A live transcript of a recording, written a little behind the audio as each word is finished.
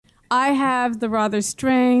I have the rather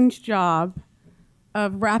strange job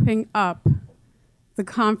of wrapping up the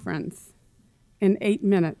conference in 8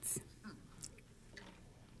 minutes.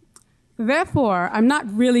 Therefore, I'm not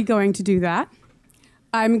really going to do that.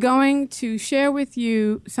 I'm going to share with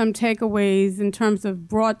you some takeaways in terms of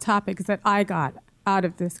broad topics that I got out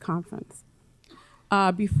of this conference.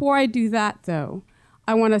 Before I do that, though,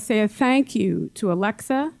 I want to say a thank you to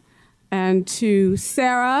Alexa and to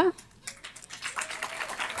Sarah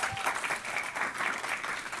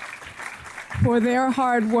for their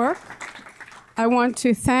hard work. I want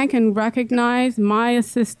to thank and recognize my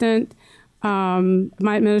assistant, my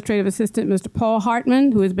administrative assistant, Mr. Paul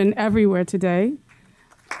Hartman, who has been everywhere today.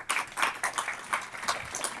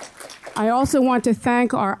 I also want to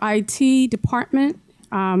thank our IT department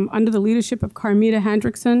under the leadership of Carmita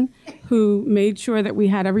Hendrickson, who made sure that we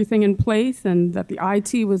had everything in place and that the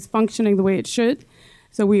IT was functioning the way it should.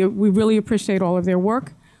 So we really appreciate all of their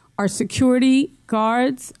work. Our security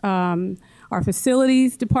guards, our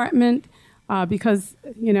facilities department, because,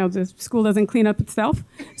 you know, the school doesn't clean up itself.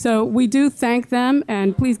 So we do thank them,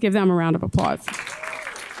 and please give them a round of applause.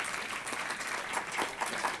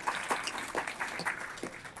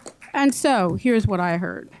 And so here's what I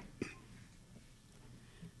heard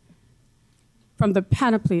from the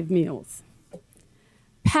panoply of meals.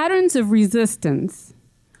 Patterns of resistance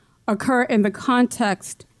occur in the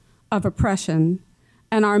context of oppression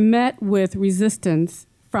and are met with resistance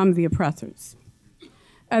from the oppressors.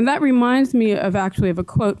 And that reminds me of a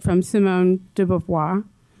quote from Simone de Beauvoir,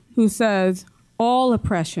 who says, "All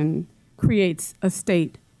oppression creates a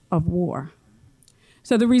state of war."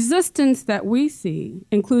 So the resistance that we see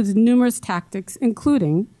includes numerous tactics,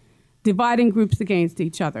 including dividing groups against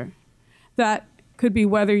each other. That could be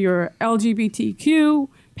whether you're LGBTQ,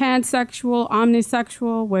 pansexual,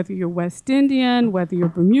 omnisexual, whether you're West Indian, whether you're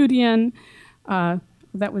Bermudian,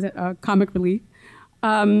 that was a comic relief,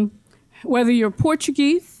 whether you're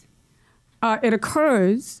Portuguese. It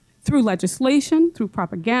occurs through legislation, through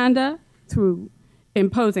propaganda, through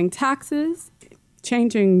imposing taxes,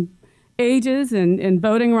 changing ages and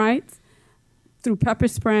voting rights, through pepper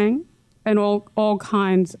spraying, and all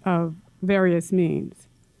kinds of various means.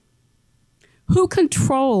 Who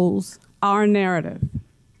controls our narrative?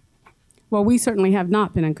 Well, we certainly have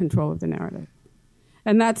not been in control of the narrative.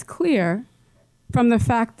 And that's clear from the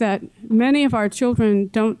fact that many of our children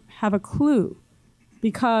don't have a clue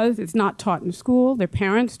because it's not taught in school, their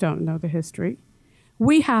parents don't know the history.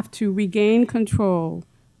 We have to regain control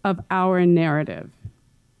of our narrative.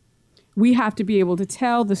 We have to be able to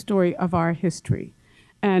tell the story of our history.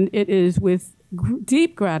 And it is with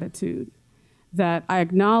deep gratitude that I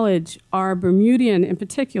acknowledge our Bermudian, in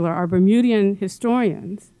particular, our Bermudian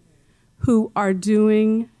historians who are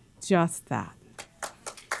doing just that.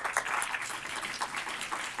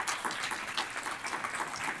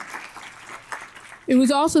 It was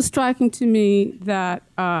also striking to me that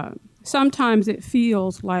sometimes it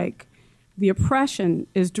feels like the oppression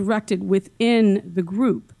is directed within the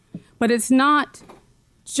group, but it's not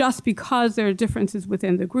just because there are differences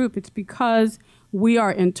within the group. It's because we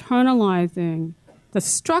are internalizing the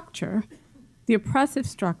structure, the oppressive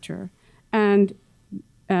structure, and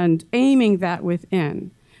aiming that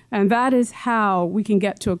within. And that is how we can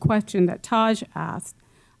get to a question that Taj asked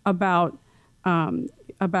about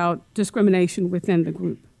discrimination within the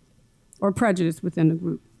group or prejudice within the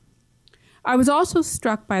group. I was also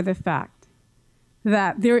struck by the fact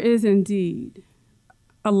that there is indeed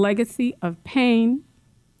a legacy of pain,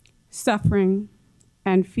 suffering,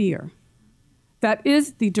 and fear that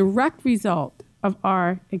is the direct result of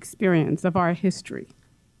our experience, of our history.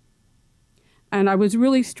 And I was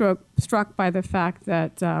really struck by the fact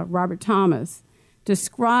that Robert Thomas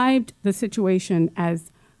described the situation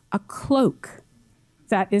as a cloak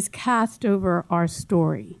that is cast over our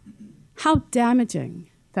story. How damaging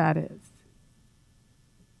that is.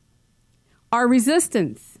 Our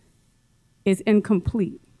resistance is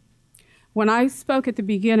incomplete. When I spoke at the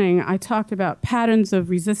beginning, I talked about patterns of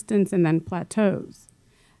resistance and then plateaus.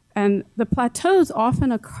 And the plateaus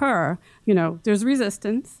often occur, there's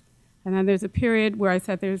resistance, and then there's a period where I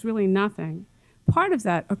said there's really nothing. Part of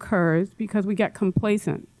that occurs because we get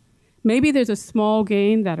complacent. Maybe there's a small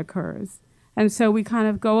gain that occurs, and so we kind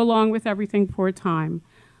of go along with everything for a time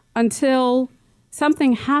until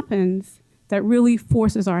something happens that really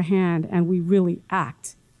forces our hand and we really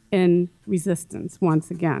act in resistance once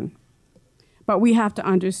again. But we have to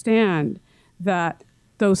understand that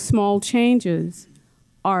those small changes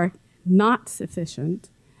are not sufficient,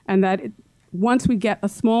 and that once we get a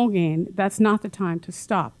small gain, that's not the time to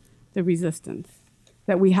stop the resistance,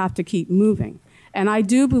 that we have to keep moving. And I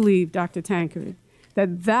do believe, Dr. Tankard,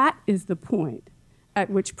 that is the point at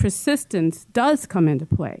which persistence does come into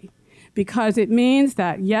play, because it means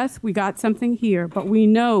that, yes, we got something here, but we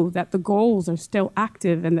know that the goals are still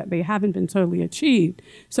active and that they haven't been totally achieved.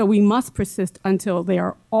 So we must persist until they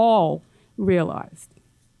are all realized.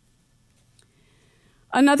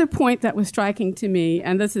 Another point that was striking to me,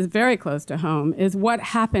 and this is very close to home, is what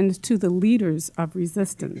happened to the leaders of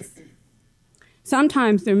resistance.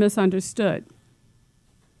 Sometimes they're misunderstood.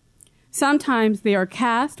 Sometimes they are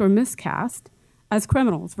cast or miscast as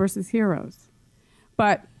criminals versus heroes.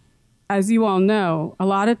 But as you all know, a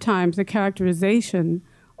lot of times the characterization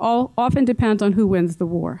often depends on who wins the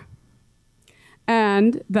war.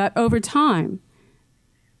 And that over time,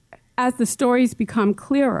 as the stories become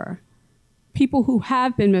clearer, people who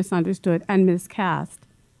have been misunderstood and miscast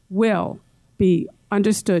will be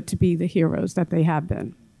understood to be the heroes that they have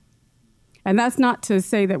been. And that's not to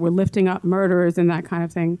say that we're lifting up murderers and that kind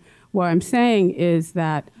of thing. What I'm saying is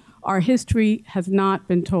that our history has not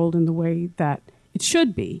been told in the way that it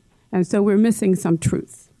should be, and so we're missing some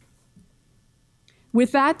truth.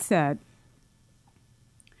 With that said,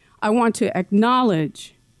 I want to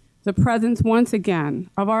acknowledge the presence once again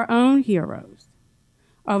of our own heroes,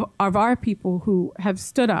 of our people who have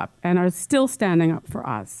stood up and are still standing up for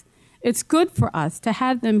us. It's good for us to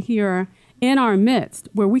have them here in our midst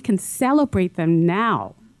where we can celebrate them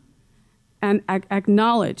now and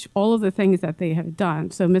acknowledge all of the things that they have done.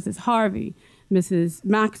 So Mrs. Harvey, Mrs.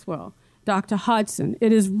 Maxwell, Dr. Hodgson,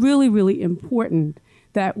 it is really, really important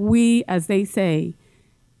that we, as they say,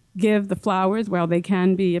 give the flowers while they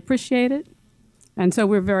can be appreciated. And so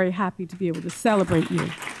we're very happy to be able to celebrate you.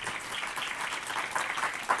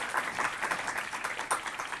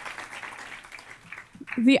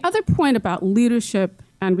 The other point about leadership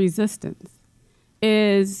and resistance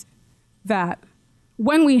is that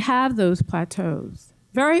when we have those plateaus,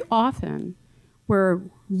 very often we're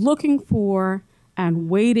looking for and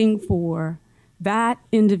waiting for that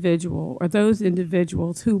individual or those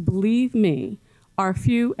individuals who, believe me, are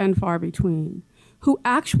few and far between, who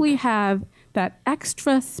actually have that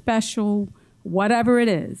extra special whatever it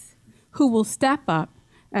is, who will step up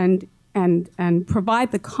and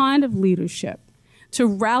provide the kind of leadership to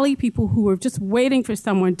rally people who are just waiting for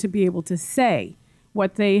someone to be able to say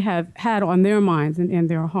what they have had on their minds and in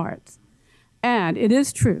their hearts. And it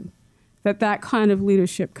is true that that kind of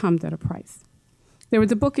leadership comes at a price. There was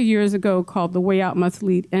a book years ago called The Way Out Must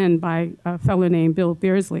Lead In by a fellow named Bill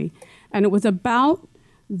Beardsley, and it was about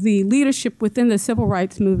the leadership within the civil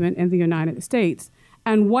rights movement in the United States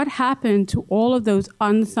and what happened to all of those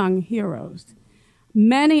unsung heroes.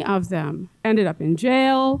 Many of them ended up in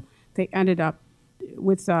jail. They ended up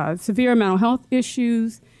with severe mental health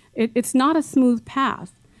issues. It's not a smooth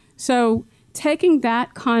path. So taking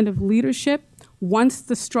that kind of leadership, once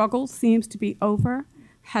the struggle seems to be over,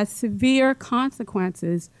 has severe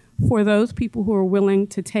consequences for those people who are willing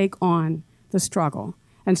to take on the struggle.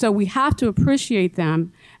 And so we have to appreciate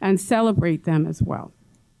them and celebrate them as well.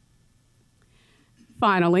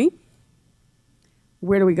 Finally,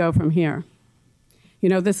 where do we go from here? You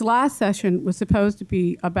know, this last session was supposed to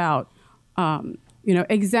be about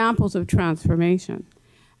examples of transformation.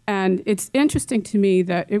 And it's interesting to me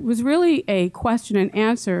that it was really a question and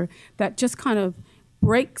answer that just kind of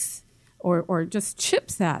breaks or just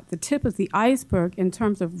chips at the tip of the iceberg in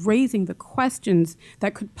terms of raising the questions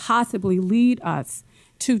that could possibly lead us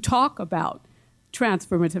to talk about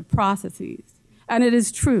transformative processes. And it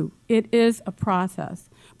is true, it is a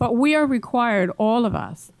process. But we are required, all of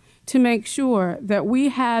us, to make sure that we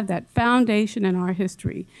have that foundation in our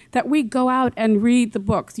history, that we go out and read the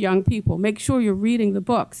books, young people. Make sure you're reading the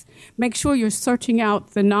books. Make sure you're searching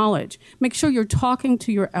out the knowledge. Make sure you're talking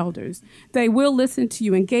to your elders. They will listen to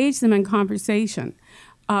you. Engage them in conversation.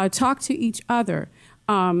 Talk to each other.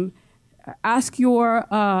 Ask your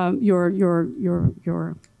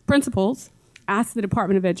principals. Ask the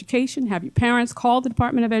Department of Education. Have your parents call the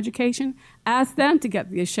Department of Education. Ask them to get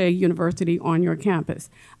the Ashe University on your campus.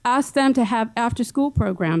 Ask them to have after-school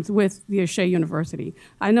programs with the Ashe University.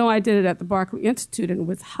 I know I did it at the Barclay Institute, and it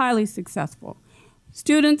was highly successful.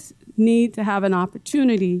 Students need to have an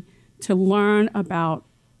opportunity to learn about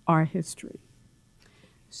our history.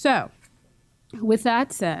 So, with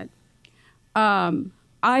that said,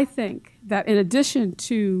 I think that in addition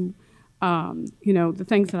to the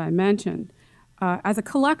things that I mentioned, as a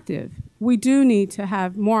collective, we do need to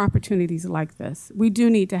have more opportunities like this. We do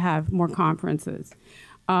need to have more conferences.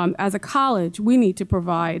 As a college, we need to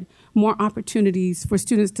provide more opportunities for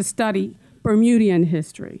students to study Bermudian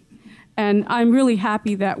history. And I'm really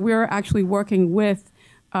happy that we're actually working with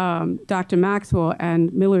Dr. Maxwell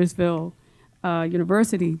and Millersville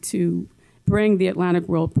University to bring the Atlantic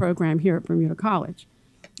World program here at Bermuda College.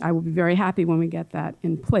 I will be very happy when we get that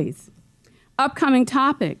in place. Upcoming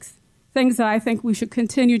topics, things that I think we should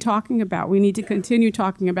continue talking about. We need to continue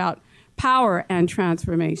talking about power and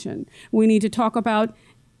transformation. We need to talk about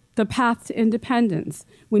the path to independence.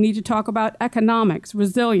 We need to talk about economics,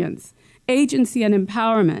 resilience, agency and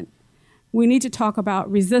empowerment. We need to talk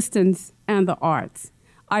about resistance and the arts.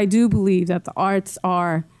 I do believe that the arts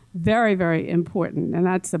are very, very important, and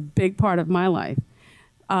that's a big part of my life.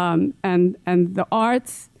 And the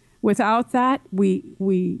arts, without that, we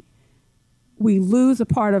lose a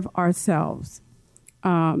part of ourselves.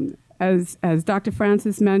 As Dr.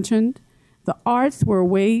 Francis mentioned, the arts were a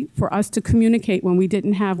way for us to communicate when we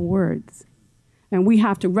didn't have words. And we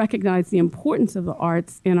have to recognize the importance of the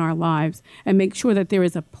arts in our lives and make sure that there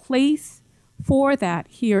is a place for that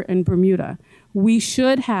here in Bermuda. We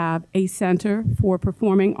should have a center for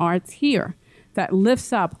performing arts here that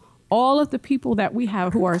lifts up all of the people that we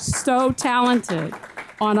have who are so talented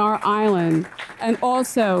on our island, and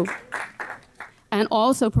also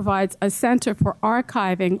provides a center for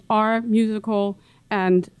archiving our musical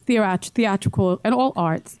and theatrical and all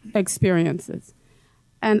arts experiences.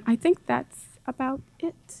 And I think that's about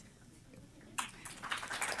it.